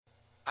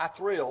I'm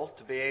thrilled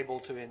to be able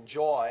to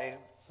enjoy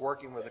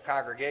working with a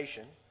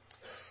congregation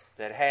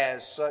that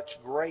has such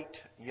great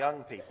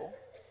young people.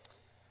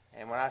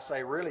 And when I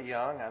say really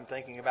young, I'm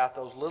thinking about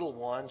those little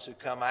ones who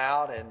come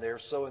out and they're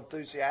so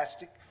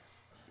enthusiastic.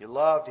 You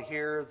love to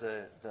hear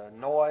the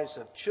noise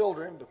of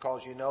children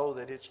because you know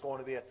that it's going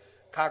to be a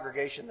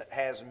congregation that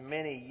has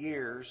many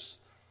years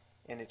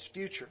in its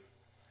future.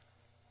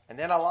 And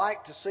then I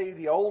like to see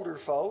the older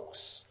folks,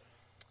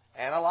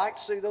 and I like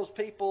to see those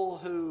people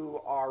who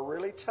are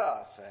really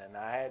tough. And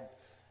I had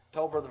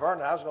told Brother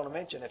Vernon I was going to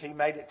mention, if he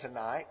made it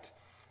tonight,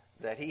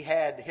 that he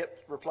had hip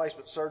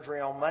replacement surgery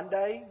on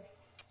Monday.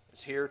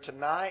 He's here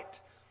tonight.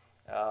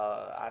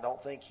 I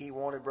don't think he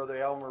wanted Brother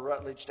Elmer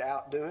Rutledge to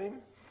outdo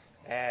him.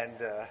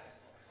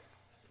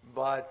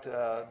 But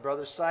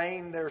Brother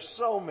Sane, there's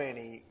so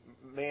many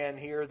men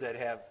here that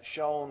have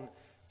shown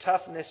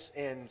toughness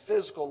in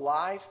physical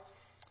life.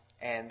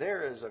 And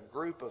there is a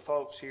group of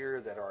folks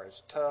here that are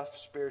as tough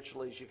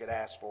spiritually as you could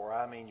ask for.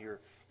 I mean, you're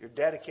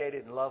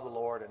dedicated and love the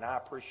Lord, and I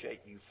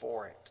appreciate you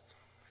for it.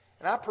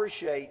 And I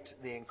appreciate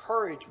the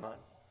encouragement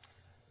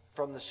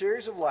from the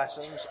series of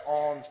lessons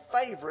on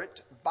favorite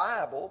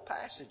Bible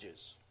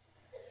passages.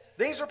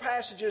 These are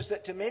passages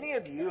that to many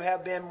of you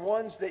have been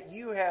ones that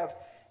you have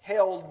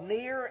held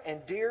near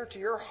and dear to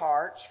your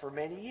hearts for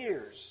many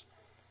years.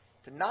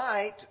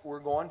 Tonight, we're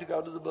going to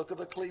go to the book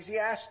of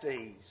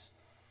Ecclesiastes.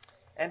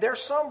 And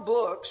there's some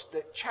books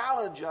that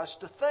challenge us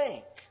to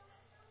think.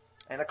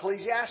 And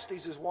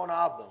Ecclesiastes is one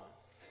of them.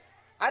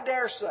 I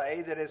dare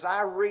say that as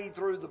I read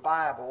through the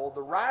Bible,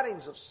 the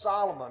writings of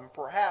Solomon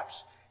perhaps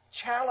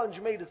challenge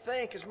me to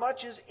think as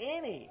much as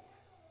any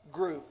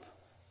group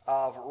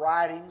of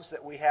writings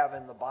that we have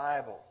in the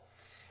Bible.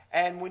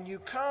 And when you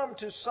come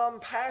to some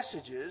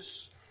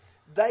passages,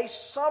 they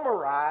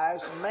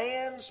summarize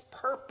man's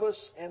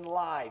purpose in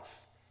life.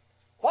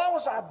 Why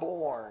was I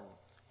born?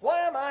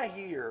 Why am I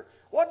here?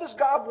 What does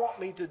God want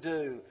me to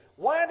do?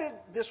 Why did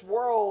this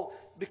world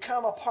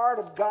become a part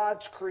of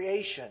God's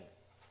creation?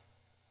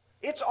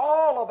 It's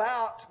all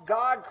about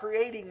God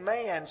creating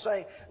man,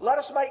 saying, let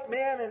us make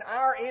man in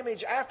our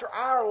image after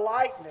our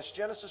likeness,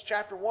 Genesis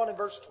chapter 1 and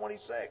verse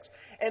 26.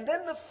 And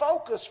then the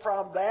focus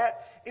from that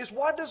is,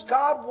 what does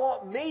God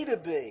want me to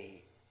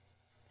be?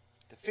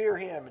 To fear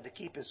Him and to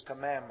keep His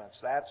commandments.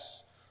 That's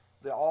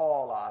the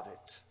all of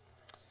it.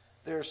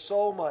 There's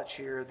so much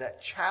here that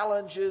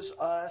challenges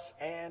us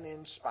and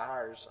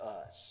inspires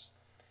us.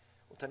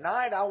 Well,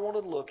 tonight I want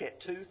to look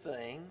at two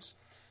things.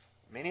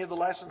 Many of the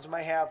lessons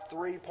may have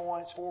 3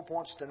 points, 4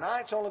 points.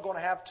 Tonight's only going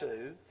to have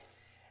 2.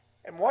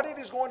 And what it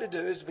is going to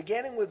do is,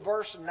 beginning with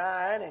verse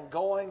 9 and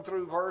going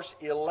through verse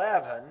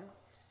 11,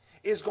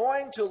 is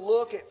going to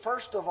look at,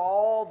 first of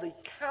all, the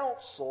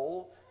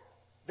counsel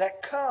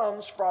that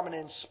comes from an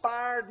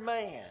inspired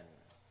man.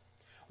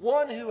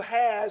 One who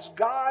has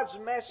God's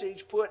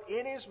message put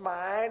in his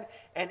mind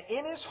and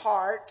in his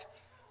heart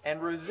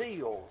and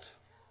revealed.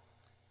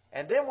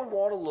 And then we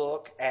want to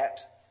look at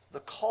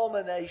the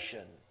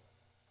culmination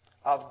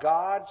of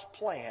God's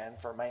plan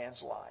for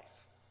man's life.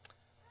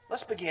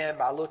 Let's begin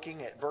by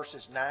looking at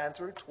verses 9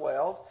 through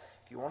 12.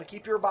 If you want to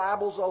keep your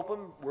Bibles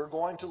open, we're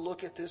going to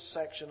look at this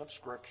section of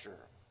Scripture.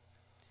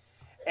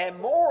 And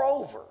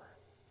moreover,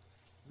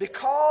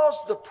 because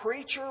the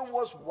preacher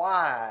was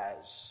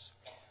wise,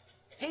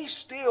 he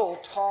still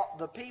taught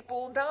the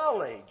people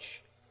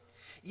knowledge.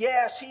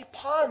 Yes, he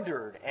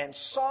pondered and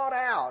sought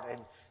out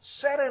and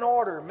set in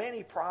order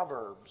many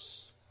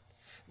proverbs.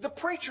 The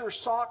preacher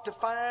sought to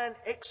find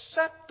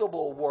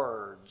acceptable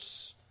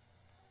words,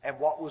 and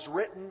what was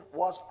written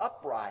was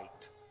upright,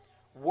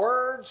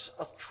 words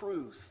of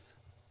truth.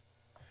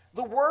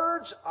 The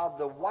words of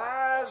the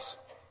wise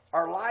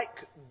are like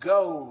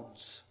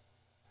goads,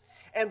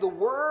 and the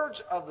words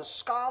of the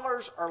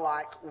scholars are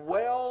like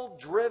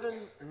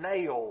well-driven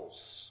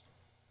nails,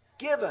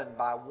 given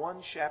by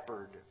one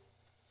shepherd.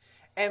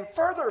 And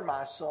further,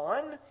 my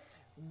son,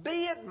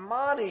 be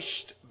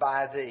admonished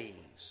by these.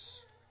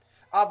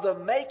 Of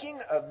the making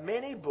of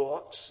many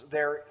books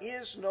there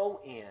is no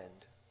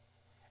end,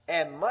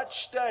 and much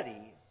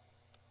study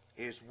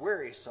is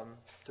wearisome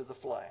to the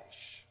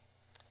flesh.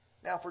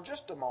 Now, for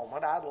just a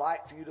moment, I'd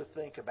like for you to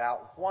think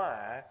about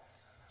why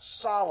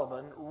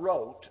Solomon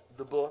wrote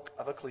the book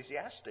of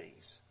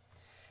Ecclesiastes.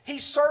 He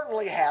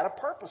certainly had a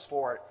purpose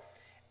for it.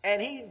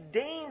 And he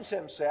deems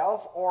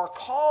himself or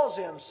calls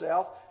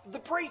himself the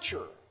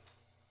preacher.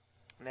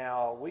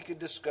 Now, we could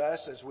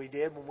discuss, as we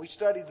did when we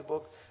studied the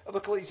book of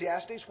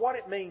Ecclesiastes, what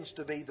it means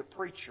to be the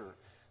preacher.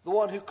 The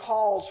one who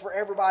calls for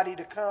everybody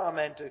to come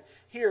and to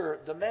hear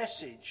the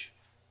message.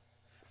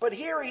 But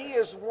here he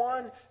is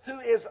one who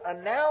is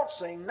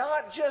announcing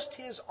not just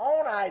his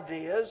own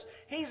ideas,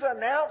 he's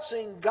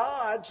announcing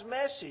God's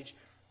message.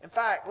 In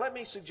fact, let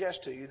me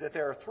suggest to you that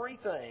there are 3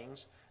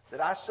 things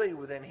that I see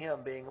within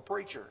him being a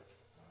preacher.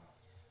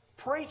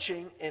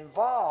 Preaching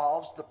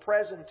involves the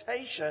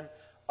presentation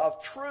of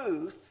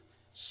truth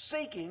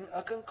seeking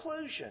a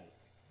conclusion.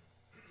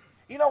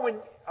 You know, when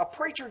a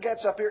preacher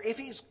gets up here, if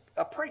he's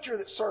a preacher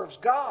that serves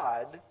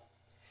God,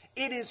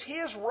 it is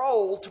his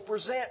role to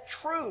present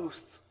truth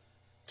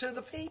to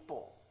the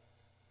people.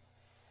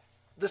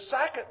 The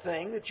second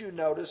thing that you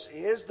notice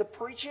is the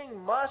preaching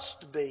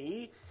must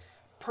be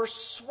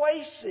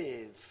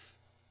persuasive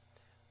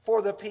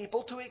for the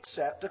people to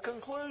accept a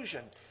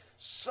conclusion.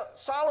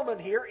 Solomon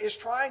here is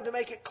trying to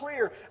make it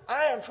clear,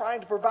 I am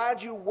trying to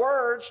provide you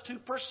words to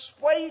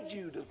persuade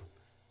you to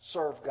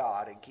serve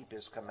God and keep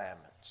His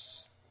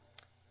commandments.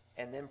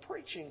 And then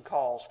preaching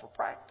calls for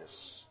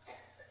practice.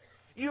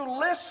 You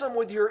listen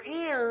with your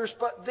ears,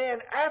 but then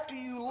after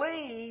you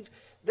leave,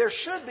 there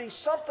should be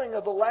something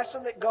of the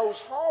lesson that goes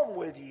home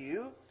with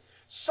you,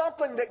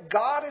 something that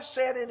God has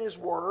said in His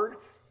Word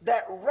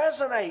that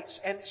resonates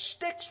and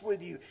sticks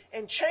with you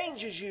and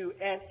changes you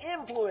and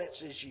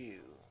influences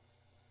you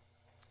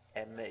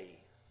and me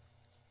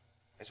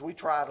as we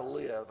try to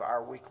live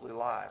our weekly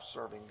lives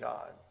serving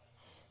God.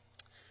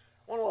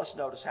 Well, let's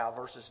notice how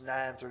verses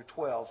 9 through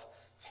 12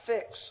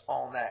 fix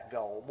on that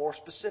goal more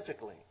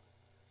specifically.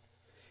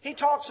 He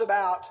talks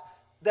about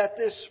that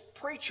this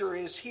preacher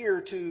is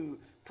here to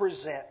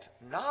present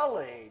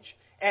knowledge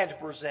and to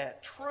present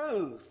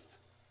truth.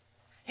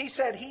 He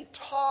said he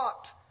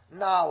taught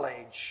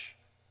knowledge.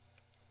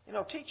 You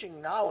know,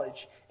 teaching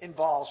knowledge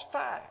involves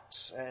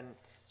facts, and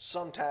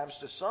sometimes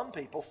to some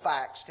people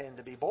facts tend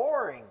to be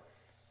boring.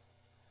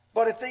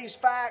 But if these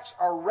facts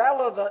are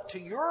relevant to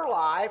your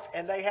life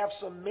and they have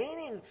some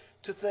meaning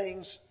to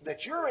things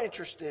that you're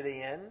interested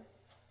in,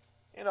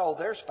 you know,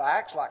 there's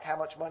facts like how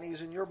much money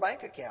is in your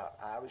bank account.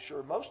 I was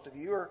sure most of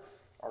you are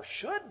or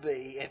should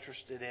be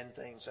interested in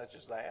things such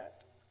as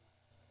that.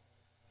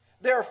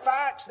 There are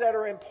facts that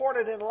are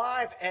important in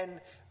life,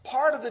 and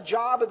part of the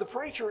job of the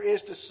preacher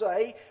is to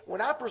say, when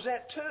I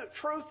present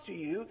truth to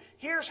you,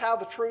 here's how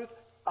the truth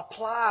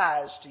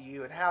applies to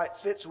you and how it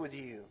fits with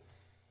you.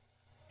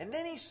 And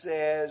then he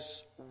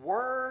says,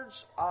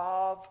 words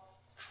of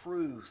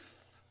truth.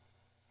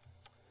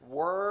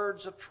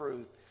 Words of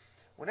truth.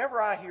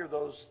 Whenever I hear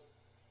those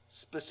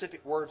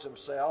specific words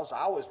themselves,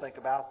 I always think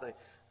about the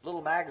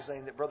little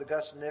magazine that Brother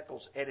Gus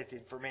Nichols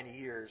edited for many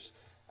years.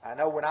 I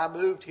know when I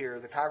moved here,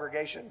 the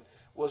congregation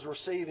was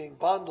receiving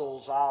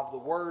bundles of the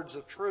words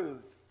of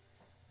truth.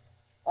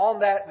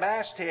 On that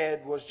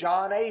masthead was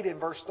John 8 in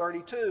verse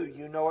 32.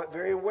 You know it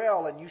very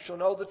well, and you shall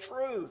know the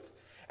truth,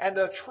 and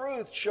the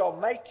truth shall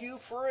make you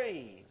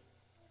free.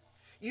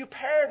 You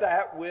pair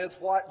that with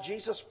what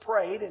Jesus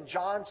prayed in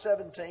John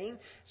 17.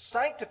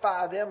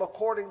 Sanctify them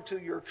according to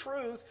your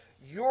truth.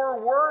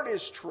 Your word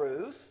is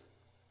truth.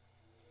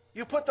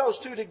 You put those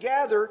two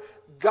together,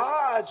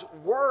 God's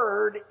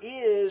Word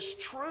is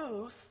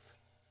truth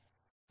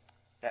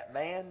that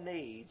man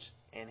needs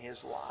in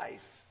his life.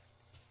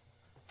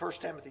 1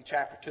 Timothy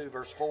chapter 2,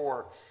 verse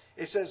 4,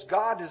 it says,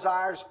 God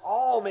desires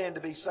all men to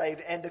be saved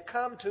and to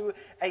come to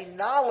a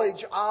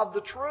knowledge of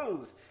the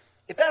truth.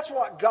 If that's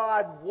what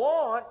God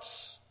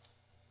wants,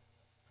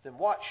 then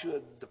what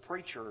should the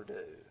preacher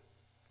do?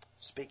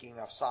 Speaking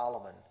of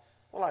Solomon,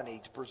 well, I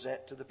need to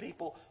present to the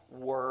people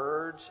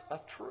words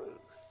of truth.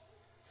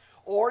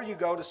 Or you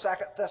go to 2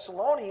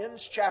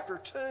 Thessalonians chapter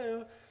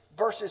 2,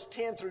 verses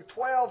 10 through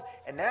 12,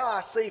 and now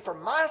I see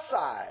from my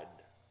side,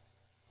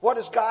 what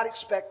does God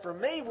expect from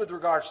me with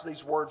regards to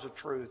these words of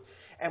truth?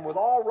 And with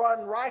all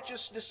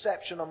unrighteous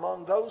deception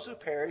among those who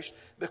perish,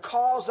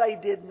 because they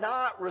did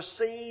not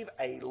receive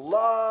a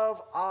love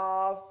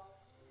of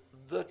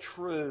the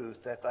truth,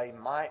 that they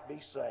might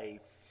be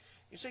saved.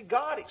 You see,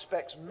 God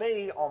expects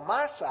me on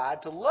my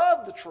side to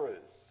love the truth.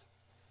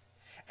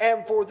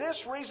 And for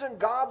this reason,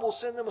 God will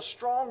send them a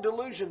strong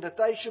delusion that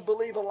they should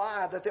believe a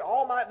lie, that they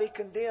all might be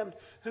condemned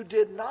who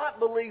did not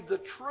believe the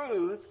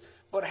truth,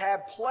 but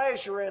had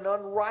pleasure in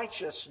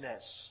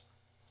unrighteousness.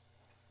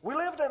 We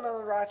live in an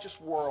unrighteous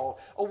world,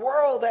 a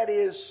world that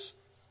is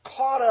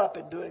caught up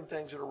in doing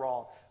things that are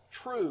wrong.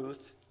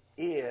 Truth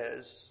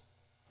is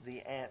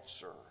the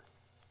answer.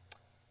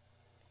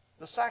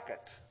 The second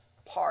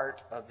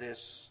part of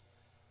this,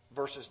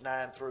 verses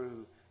 9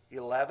 through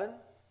 11,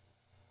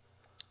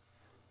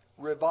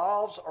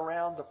 revolves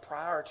around the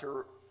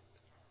prioritizing,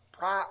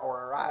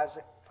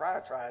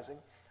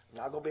 I'm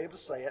not going to be able to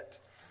say it,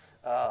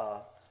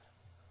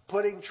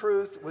 putting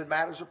truth with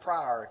matters of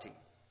priority.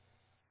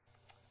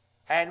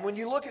 And when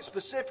you look at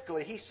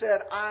specifically, he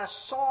said, I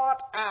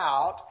sought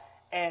out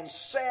and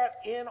set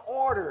in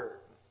order.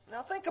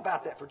 Now think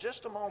about that for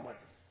just a moment.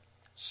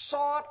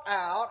 Sought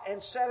out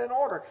and set in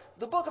order.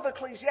 The book of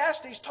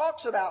Ecclesiastes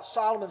talks about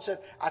Solomon said,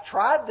 I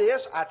tried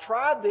this, I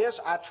tried this,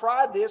 I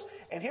tried this,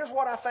 and here's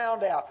what I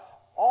found out.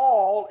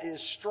 All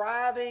is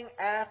striving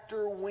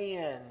after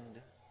wind.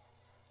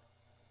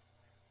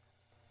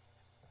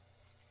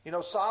 You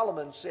know,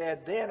 Solomon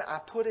said, then I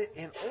put it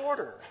in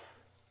order.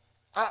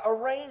 I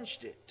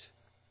arranged it.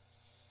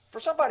 For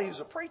somebody who's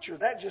a preacher,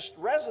 that just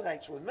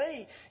resonates with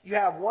me. You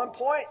have one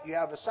point, you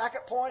have a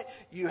second point,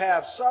 you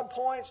have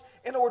sub-points.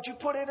 In other words, you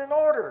put it in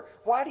order.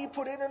 Why do you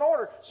put it in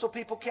order? So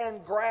people can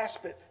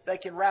grasp it. They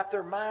can wrap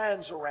their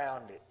minds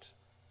around it.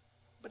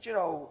 But you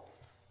know,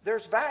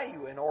 there's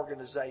value in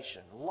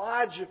organization,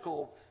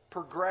 logical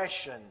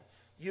progression.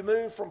 You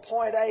move from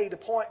point A to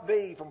point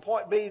B, from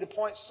point B to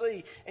point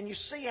C, and you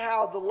see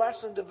how the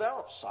lesson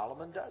develops.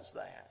 Solomon does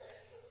that.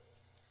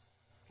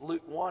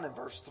 Luke 1 and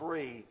verse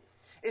 3.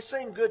 It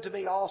seemed good to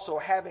me also,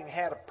 having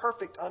had a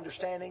perfect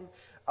understanding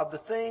of the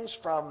things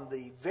from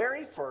the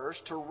very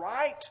first, to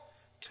write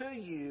to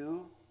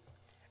you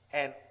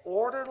an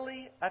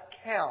orderly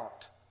account,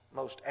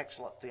 most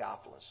excellent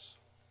Theophilus.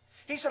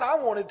 He said,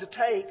 I wanted to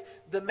take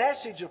the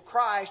message of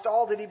Christ,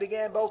 all that He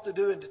began both to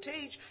do and to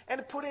teach, and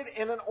to put it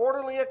in an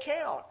orderly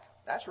account.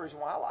 That's the reason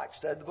why I like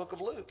studying the book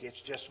of Luke.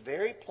 It's just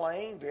very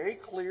plain, very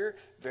clear,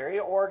 very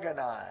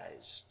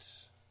organized.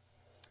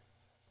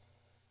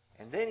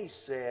 And then he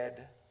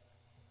said,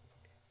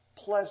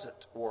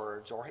 pleasant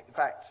words, or in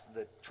fact,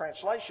 the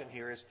translation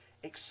here is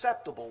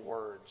acceptable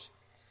words.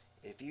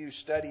 If you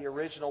study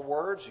original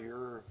words,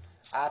 your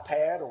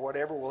iPad or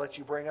whatever will let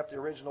you bring up the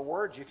original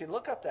words. You can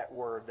look up that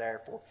word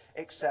there for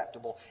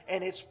acceptable.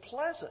 And it's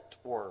pleasant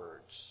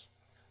words.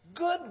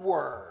 Good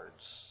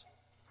words.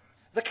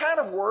 The kind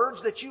of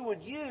words that you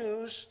would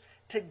use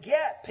to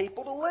get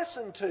people to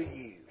listen to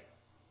you.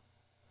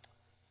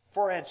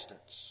 For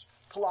instance,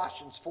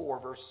 Colossians 4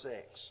 verse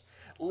 6.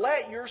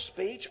 Let your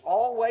speech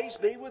always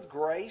be with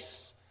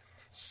grace,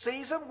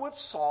 seasoned with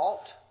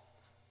salt,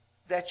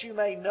 that you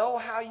may know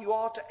how you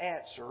ought to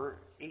answer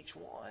each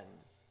one.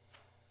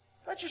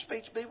 Let your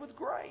speech be with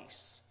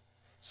grace.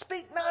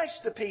 Speak nice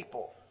to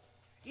people.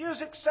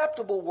 Use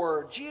acceptable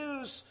words.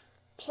 Use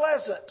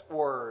pleasant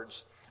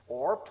words.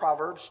 Or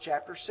Proverbs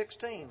chapter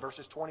 16,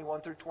 verses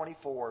 21 through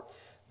 24.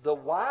 The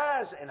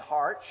wise in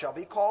heart shall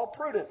be called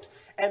prudent,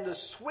 and the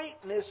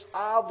sweetness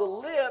of the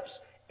lips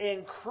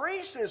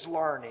increases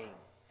learning.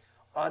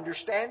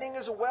 Understanding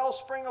is a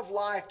wellspring of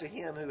life to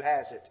him who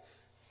has it,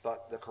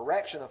 but the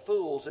correction of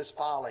fools is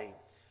folly.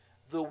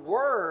 The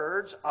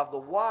words of the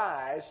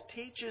wise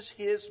teaches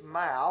his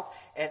mouth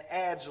and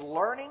adds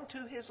learning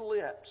to his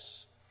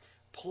lips.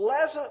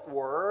 Pleasant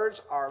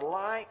words are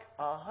like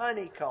a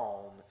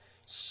honeycomb,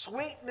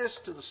 sweetness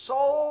to the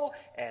soul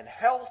and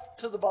health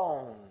to the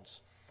bones.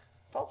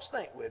 Folks,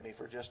 think with me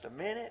for just a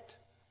minute.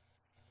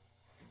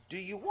 Do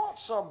you want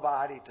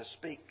somebody to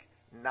speak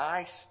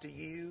nice to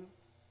you?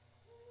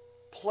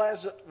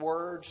 Pleasant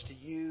words to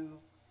you?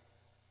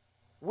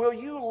 Will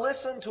you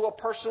listen to a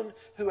person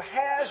who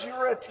has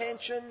your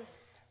attention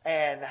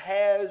and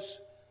has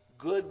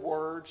good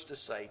words to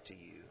say to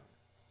you?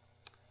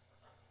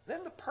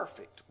 Then the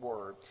perfect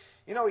word.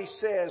 You know, he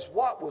says,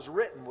 what was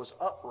written was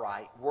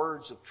upright,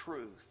 words of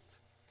truth.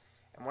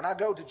 And when I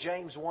go to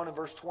James 1 and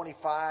verse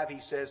 25, he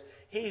says,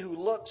 he who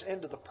looks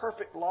into the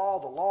perfect law,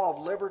 the law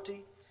of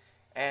liberty,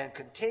 and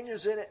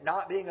continues in it,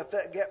 not being a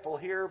forgetful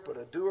hearer, but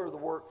a doer of the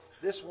work,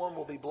 this one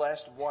will be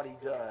blessed in what he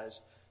does.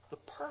 The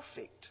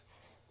perfect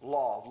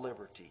law of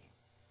liberty.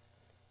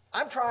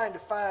 I'm trying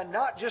to find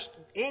not just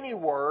any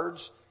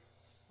words,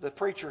 the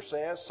preacher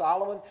says,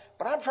 Solomon,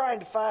 but I'm trying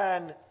to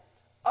find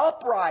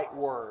upright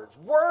words,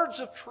 words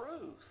of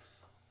truth.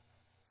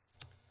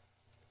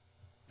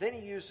 Then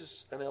he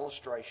uses an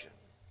illustration.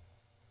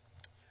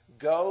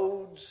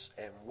 Goads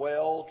and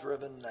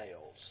well-driven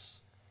nails.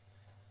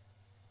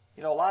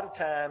 You know, a lot of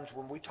times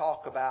when we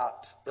talk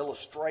about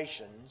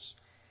illustrations,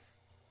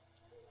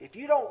 if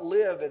you don't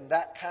live in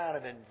that kind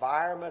of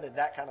environment and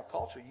that kind of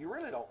culture, you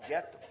really don't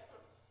get them.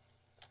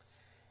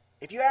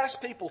 If you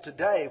ask people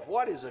today,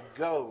 what is a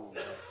goad?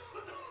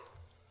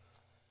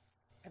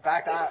 In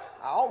fact, I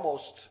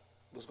almost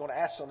was going to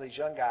ask some of these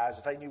young guys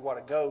if they knew what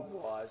a goad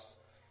was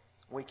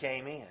when we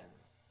came in.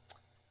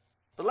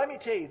 But let me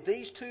tell you,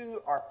 these two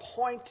are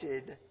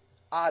pointed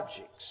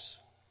objects.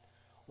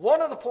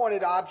 One of the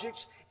pointed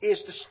objects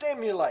is to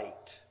stimulate.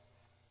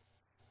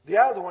 The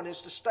other one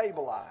is to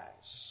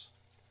stabilize.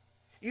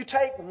 You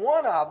take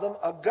one of them,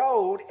 a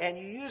goad, and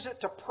you use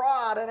it to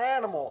prod an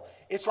animal.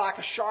 It's like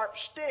a sharp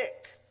stick.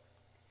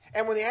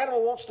 And when the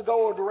animal wants to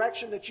go a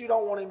direction that you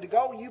don't want him to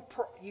go,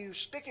 you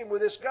stick him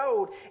with this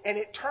goad and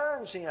it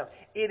turns him.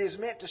 It is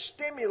meant to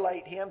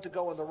stimulate him to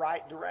go in the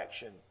right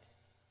direction.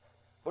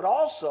 But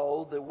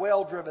also, the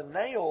well-driven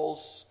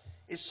nails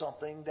is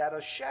something that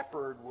a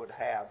shepherd would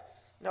have.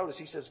 Notice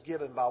he says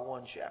given by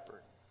one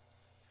shepherd.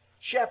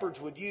 Shepherds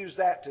would use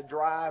that to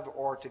drive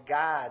or to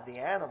guide the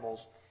animals.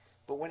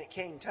 But when it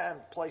came time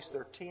to place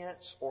their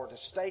tents or to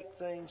stake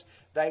things,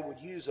 they would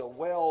use a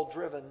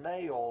well-driven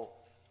nail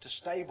to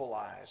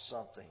stabilize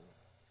something.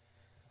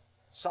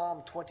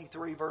 Psalm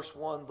 23 verse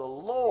 1, the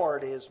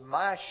Lord is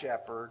my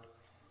shepherd,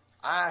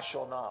 I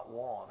shall not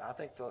want. I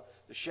think the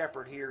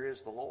shepherd here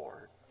is the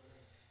Lord.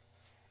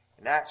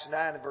 In Acts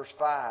 9 and verse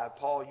 5,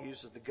 Paul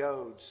uses the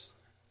goads.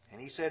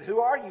 And he said, who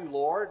are you,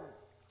 Lord?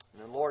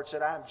 And the Lord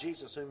said, I am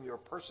Jesus whom you are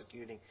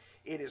persecuting.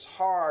 It is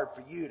hard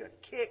for you to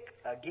kick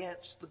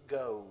against the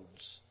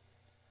goads.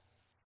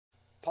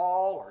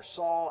 Paul or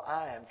Saul,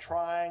 I am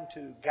trying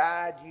to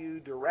guide you,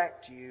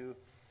 direct you.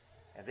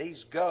 And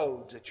these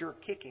goads that you're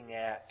kicking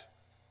at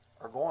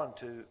are going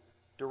to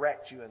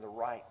direct you in the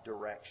right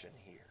direction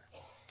here.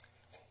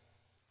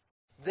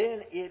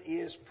 Then it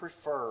is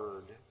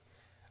preferred.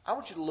 I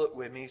want you to look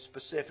with me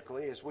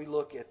specifically as we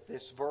look at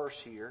this verse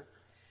here.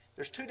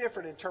 There's two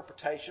different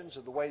interpretations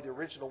of the way the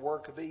original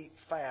word could be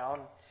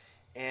found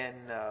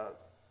in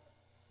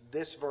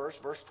this verse,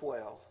 verse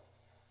 12.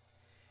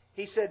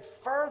 He said,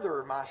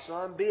 "Further, my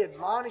son, be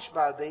admonished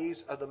by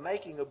these of the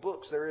making of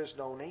books there is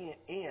no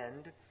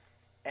end,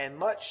 and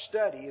much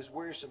study is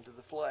wearisome to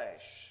the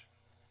flesh."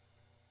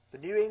 The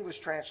New English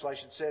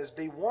translation says,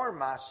 "Be warned,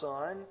 my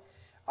son,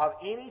 of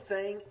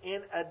anything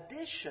in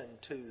addition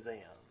to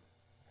them."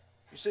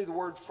 You see the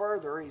word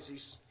further,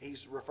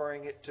 he's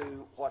referring it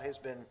to what has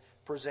been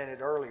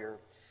presented earlier.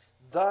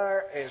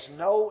 There is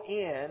no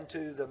end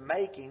to the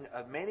making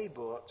of many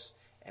books,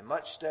 and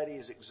much study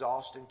is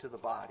exhausting to the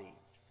body.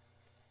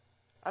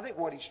 I think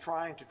what he's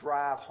trying to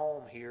drive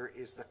home here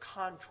is the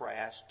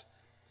contrast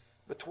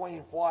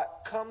between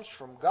what comes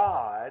from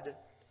God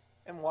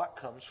and what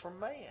comes from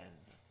man.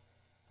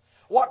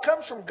 What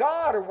comes from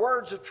God are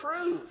words of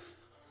truth.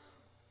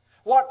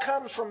 What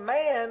comes from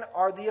man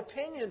are the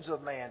opinions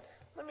of man.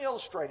 Let me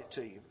illustrate it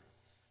to you.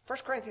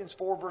 1 Corinthians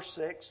 4, verse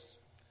 6,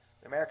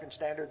 the American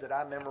Standard that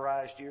I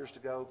memorized years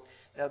ago.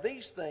 "Now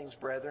these things,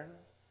 brethren,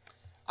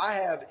 I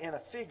have in a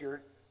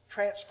figure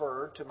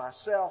transferred to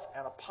myself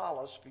and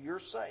Apollos for your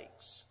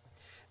sakes,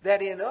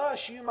 that in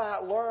us you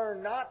might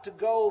learn not to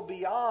go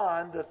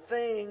beyond the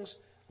things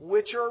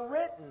which are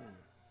written."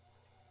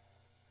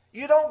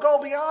 You don't go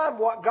beyond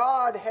what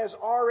God has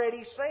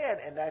already said.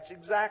 And that's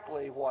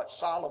exactly what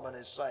Solomon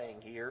is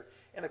saying here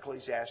in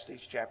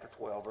Ecclesiastes chapter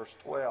 12, verse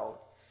 12.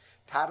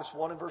 Titus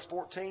 1 and verse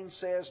 14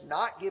 says,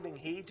 "Not giving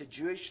heed to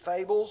Jewish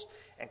fables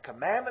and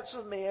commandments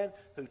of men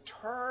who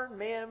turn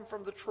men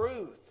from the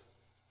truth."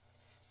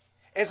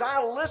 As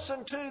I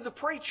listen to the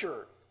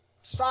preacher,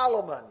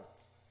 Solomon,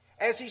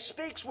 as he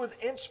speaks with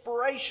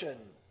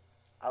inspiration,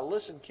 I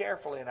listen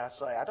carefully and I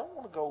say, I don't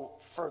want to go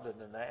further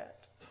than that.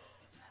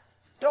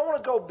 Don't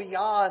want to go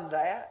beyond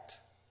that.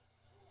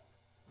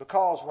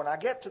 Because when I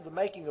get to the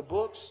making of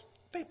books,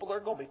 there are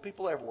going to be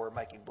people everywhere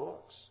making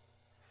books.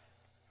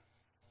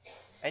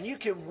 And you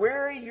can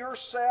weary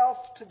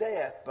yourself to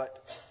death,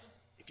 but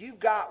if you've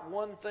got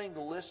one thing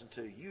to listen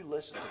to, you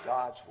listen to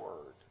God's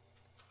Word.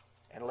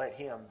 And let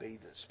Him be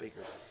the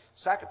speaker.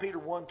 2 Peter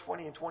 1,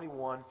 20 and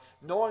 21,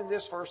 "Knowing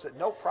this verse, that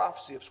no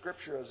prophecy of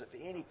Scripture is of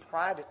any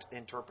private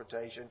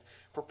interpretation,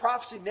 for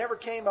prophecy never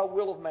came by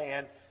will of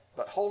man,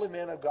 but holy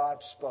men of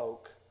God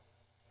spoke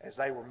as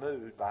they were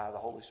moved by the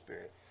Holy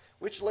Spirit."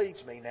 Which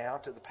leads me now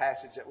to the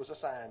passage that was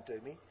assigned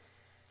to me,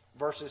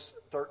 verses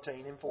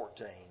 13 and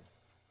 14.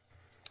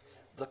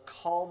 The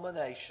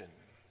culmination.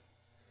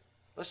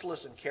 Let's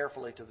listen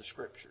carefully to the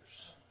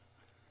Scriptures.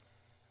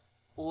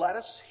 "Let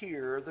us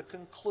hear the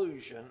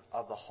conclusion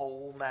of the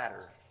whole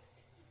matter.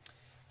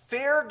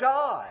 Fear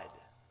God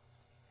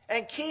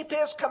and keep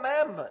His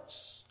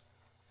commandments,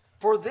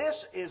 for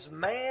this is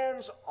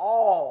man's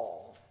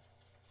all.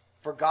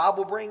 For God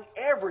will bring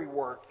every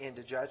work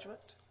into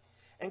judgment,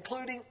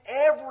 including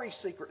every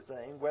secret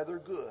thing, whether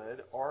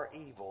good or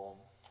evil."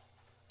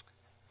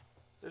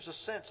 There's a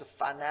sense of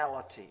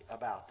finality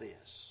about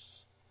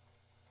this.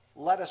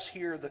 Let us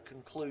hear the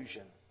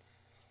conclusion.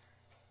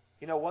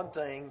 You know, one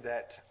thing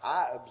that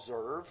I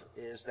observe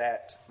is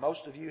that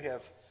most of you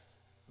have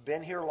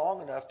been here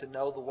long enough to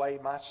know the way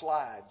my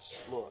slides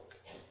look.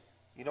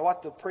 You know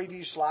what the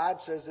preview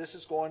slide says? This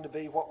is going to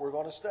be what we're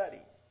going to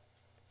study.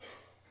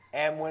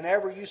 And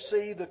whenever you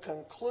see the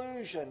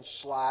conclusion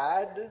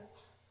slide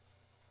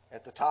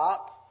at the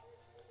top,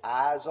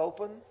 eyes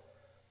open,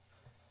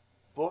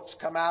 books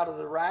come out of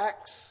the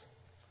racks,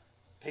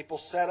 people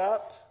set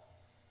up,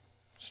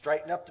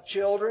 straighten up the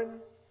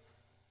children.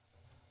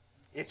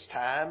 It's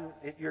time.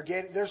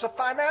 There's a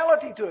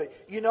finality to it.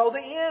 You know the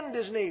end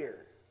is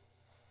near.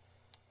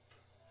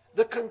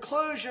 The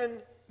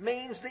conclusion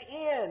means the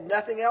end.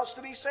 Nothing else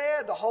to be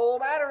said. The whole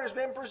matter has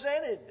been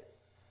presented.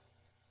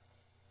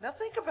 Now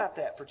think about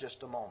that for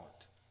just a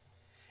moment.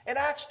 In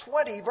Acts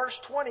 20, verse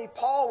 20,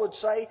 Paul would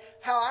say,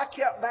 "How I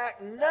kept back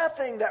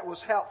nothing that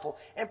was helpful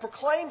and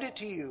proclaimed it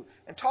to you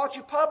and taught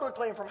you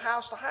publicly and from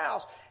house to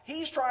house."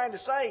 He's trying to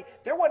say,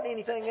 there wasn't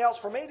anything else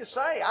for me to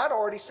say. I'd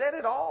already said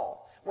it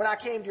all. When I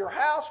came to your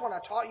house, when I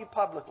taught you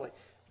publicly.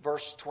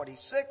 Verse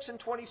 26 and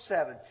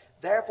 27.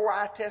 "Therefore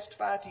I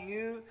testify to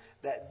you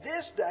that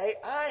this day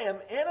I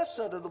am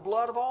innocent of the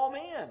blood of all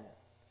men.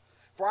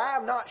 For I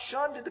have not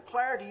shunned to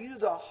declare to you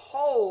the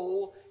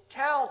whole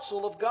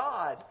counsel of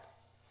God."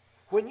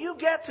 When you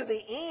get to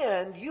the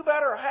end, you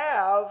better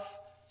have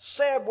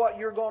said what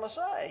you're going to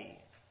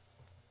say.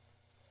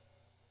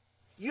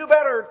 You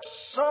better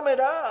sum it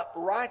up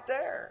right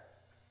there.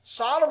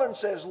 Solomon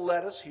says,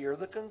 "Let us hear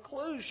the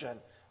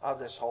conclusion of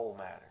this whole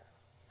matter."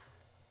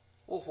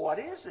 Well, what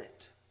is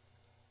it?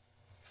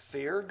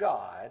 Fear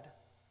God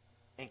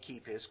and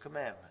keep His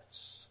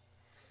commandments.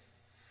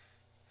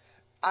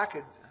 I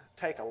could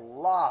take a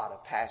lot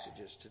of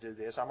passages to do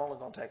this. I'm only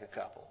going to take a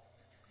couple.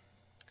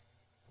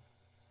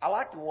 I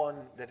like the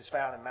one that is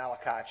found in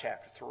Malachi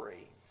chapter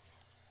 3.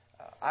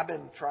 I've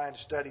been trying to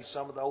study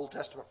some of the Old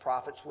Testament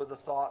prophets with the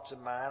thoughts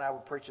in mind. I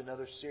would preach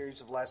another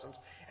series of lessons.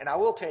 And I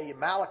will tell you,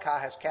 Malachi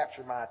has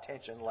captured my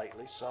attention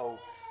lately, so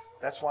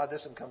that's why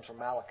this one comes from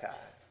Malachi.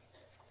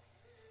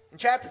 In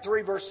chapter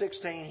 3, verse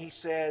 16, he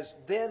says,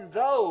 "Then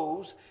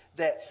those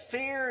that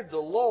feared the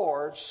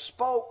Lord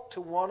spoke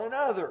to one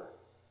another.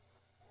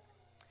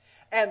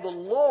 And the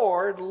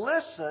Lord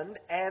listened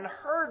and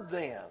heard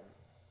them.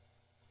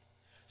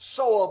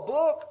 So a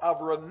book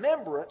of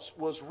remembrance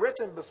was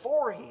written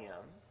before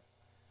Him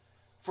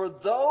for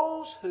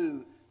those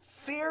who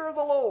fear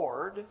the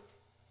Lord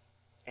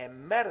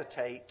and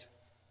meditate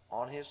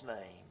on His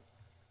name."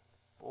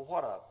 Well,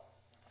 what a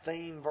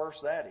theme verse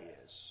that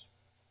is.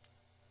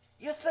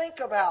 You think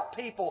about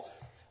people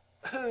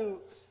who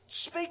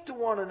speak to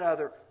one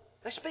another.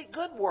 They speak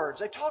good words.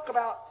 They talk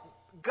about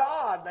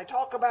God. They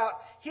talk about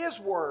His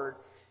Word.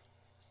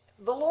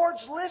 The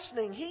Lord's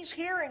listening. He's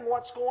hearing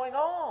what's going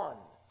on.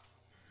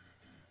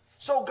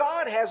 So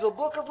God has a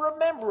book of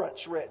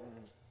remembrance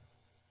written.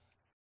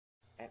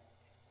 And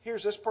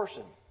here's this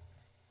person.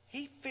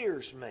 He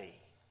fears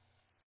me.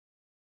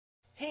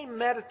 He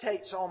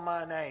meditates on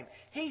my name.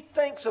 He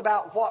thinks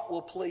about what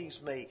will please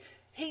me.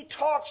 He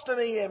talks to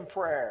me in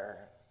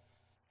prayer.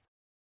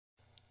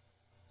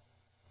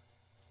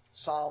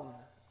 Psalm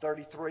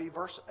 33,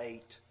 verse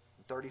 8,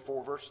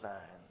 34, verse 9.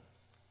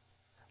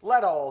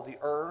 "Let all the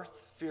earth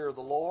fear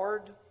the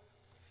Lord.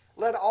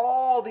 Let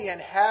all the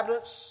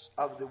inhabitants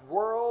of the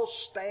world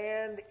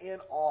stand in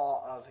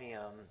awe of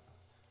Him."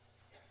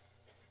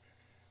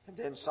 And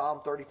then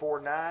Psalm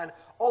 34, 9.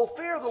 "Oh,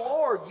 fear the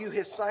Lord, you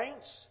His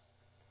saints.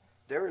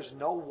 There is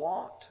no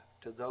want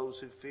to those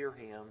who fear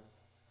Him."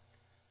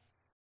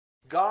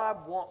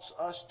 God wants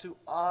us to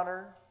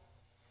honor,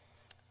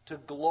 to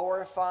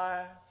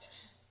glorify,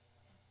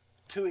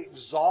 to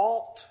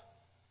exalt,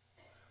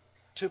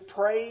 to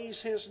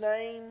praise His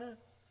name.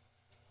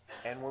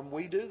 And when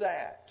we do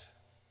that,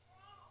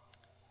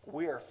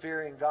 we are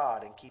fearing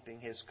God and keeping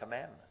His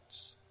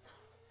commandments.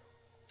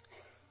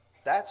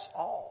 That's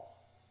all.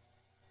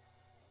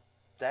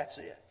 That's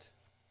it.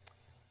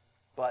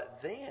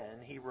 But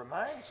then He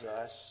reminds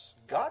us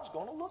God's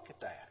going to look at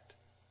that.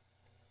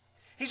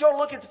 He's going to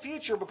look at the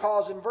future,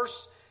 because in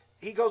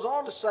he goes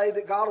on to say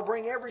that God will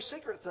bring every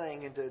secret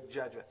thing into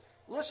judgment.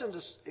 Listen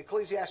to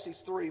Ecclesiastes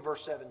 3,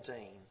 verse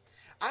 17.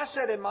 "I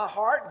said in my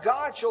heart,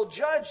 God shall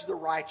judge the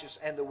righteous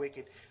and the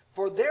wicked.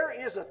 For there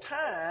is a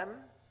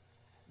time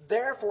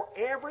there for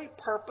every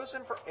purpose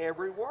and for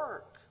every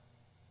work."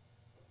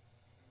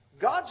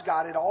 God's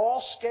got it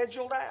all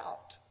scheduled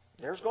out.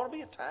 There's going to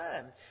be a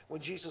time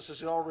when Jesus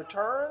is going to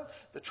return,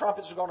 the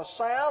trumpets are going to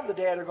sound, the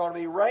dead are going to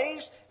be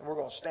raised, and we're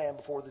going to stand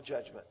before the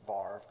judgment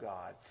bar of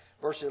God.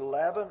 Verse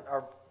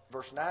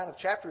 9 of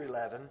chapter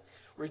 11,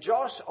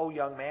 "Rejoice, O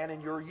young man,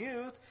 in your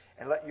youth,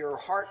 and let your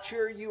heart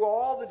cheer you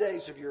all the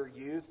days of your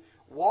youth.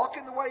 Walk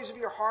in the ways of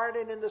your heart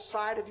and in the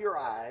sight of your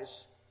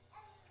eyes.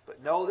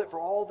 But know that for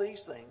all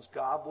these things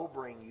God will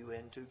bring you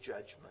into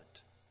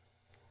judgment."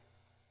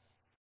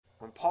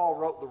 When Paul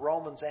wrote the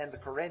Romans and the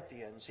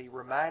Corinthians, he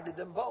reminded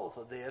them both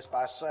of this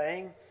by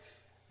saying,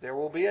 "There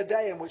will be a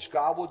day in which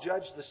God will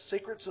judge the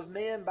secrets of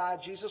men by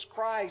Jesus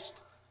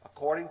Christ,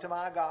 according to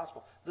my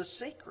gospel." The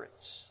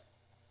secrets.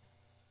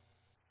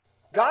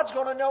 God's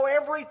going to know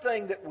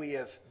everything that we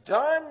have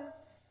done,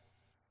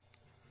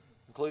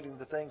 including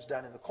the things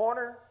done in the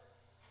corner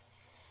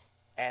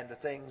and the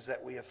things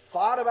that we have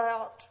thought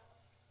about.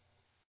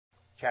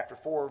 Chapter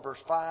 4,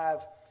 verse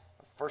 5.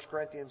 1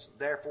 Corinthians,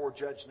 "Therefore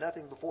judge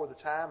nothing before the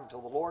time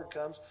until the Lord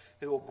comes,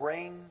 who will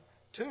bring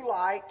to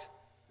light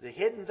the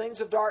hidden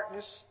things of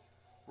darkness,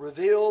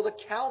 reveal the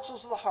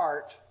counsels of the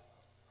heart.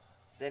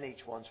 Then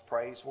each one's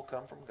praise will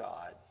come from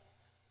God."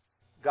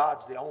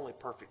 God's the only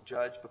perfect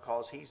judge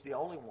because He's the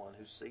only one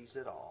who sees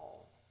it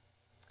all.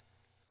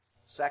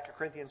 2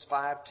 Corinthians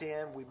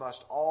 5:10, "We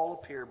must all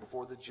appear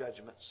before the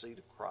judgment seat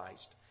of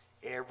Christ."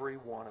 Every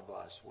one of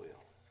us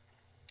will.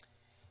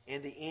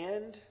 In the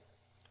end,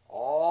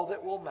 all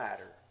that will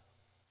matter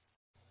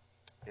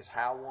is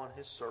how one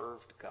has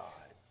served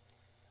God.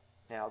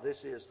 Now,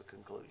 this is the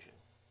conclusion.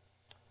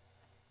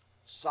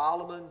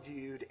 Solomon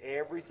viewed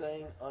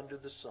everything under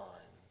the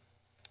sun.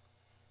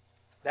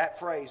 That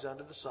phrase,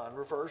 "under the sun,"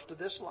 refers to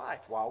this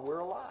life while we're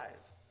alive.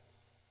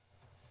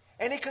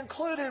 And he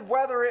concluded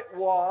whether it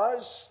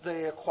was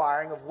the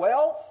acquiring of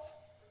wealth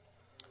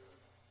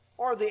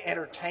or the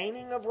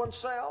entertaining of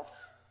oneself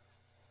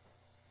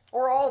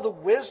or all the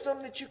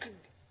wisdom that you could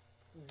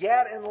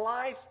get in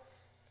life,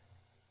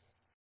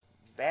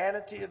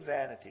 vanity of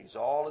vanities,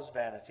 all is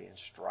vanity and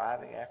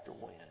striving after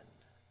wind.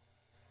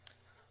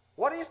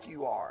 What if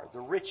you are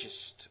the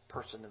richest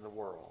person in the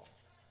world,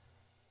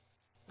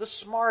 the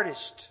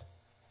smartest,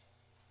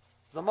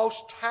 the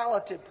most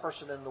talented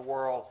person in the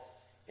world?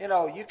 You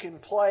know, you can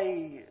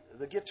play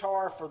the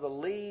guitar for the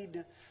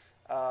lead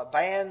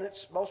band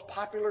that's most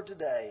popular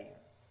today.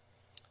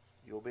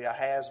 You'll be a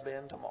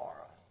has-been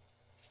tomorrow.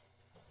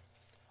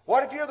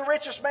 What if you're the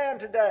richest man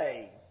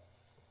today?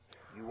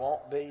 You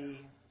won't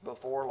be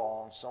before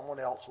long. Someone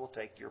else will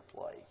take your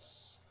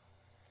place.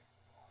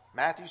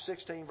 Matthew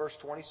 16, verse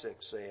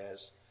 26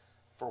 says,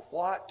 "For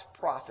what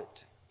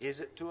profit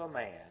is it to a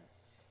man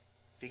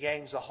if he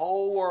gains the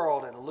whole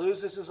world and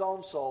loses his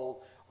own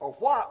soul? Or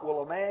what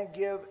will a man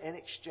give in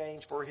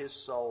exchange for his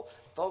soul?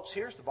 Folks,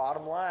 here's the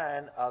bottom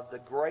line of the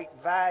great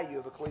value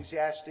of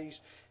Ecclesiastes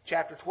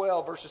chapter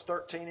 12, verses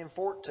 13 and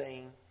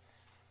 14.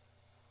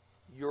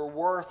 You're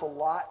worth a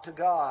lot to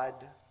God.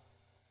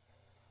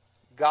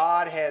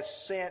 God has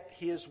sent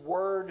His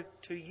Word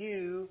to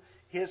you,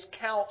 His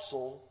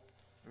counsel,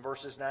 in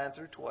verses 9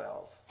 through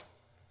 12.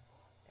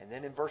 And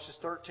then in verses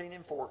 13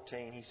 and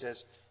 14, He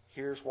says,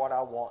 here's what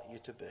I want you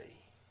to be.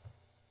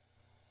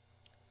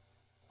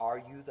 Are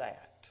you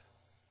that?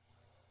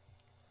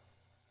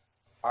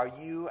 Are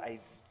you a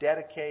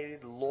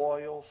dedicated,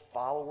 loyal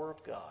follower of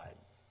God?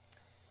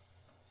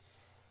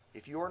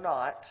 If you're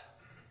not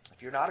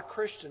a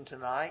Christian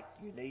tonight,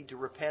 you need to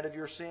repent of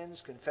your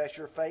sins, confess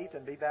your faith,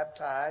 and be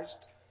baptized.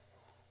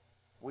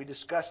 We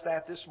discussed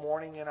that this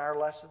morning in our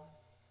lesson.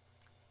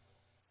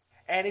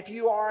 And if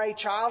you are a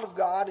child of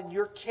God and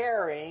you're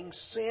carrying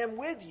sin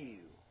with you,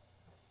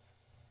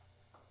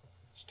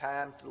 it's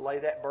time to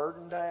lay that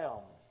burden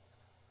down.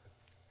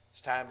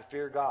 It's time to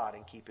fear God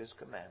and keep His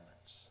commandments.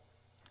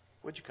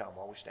 Would you come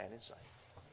while we stand and sing?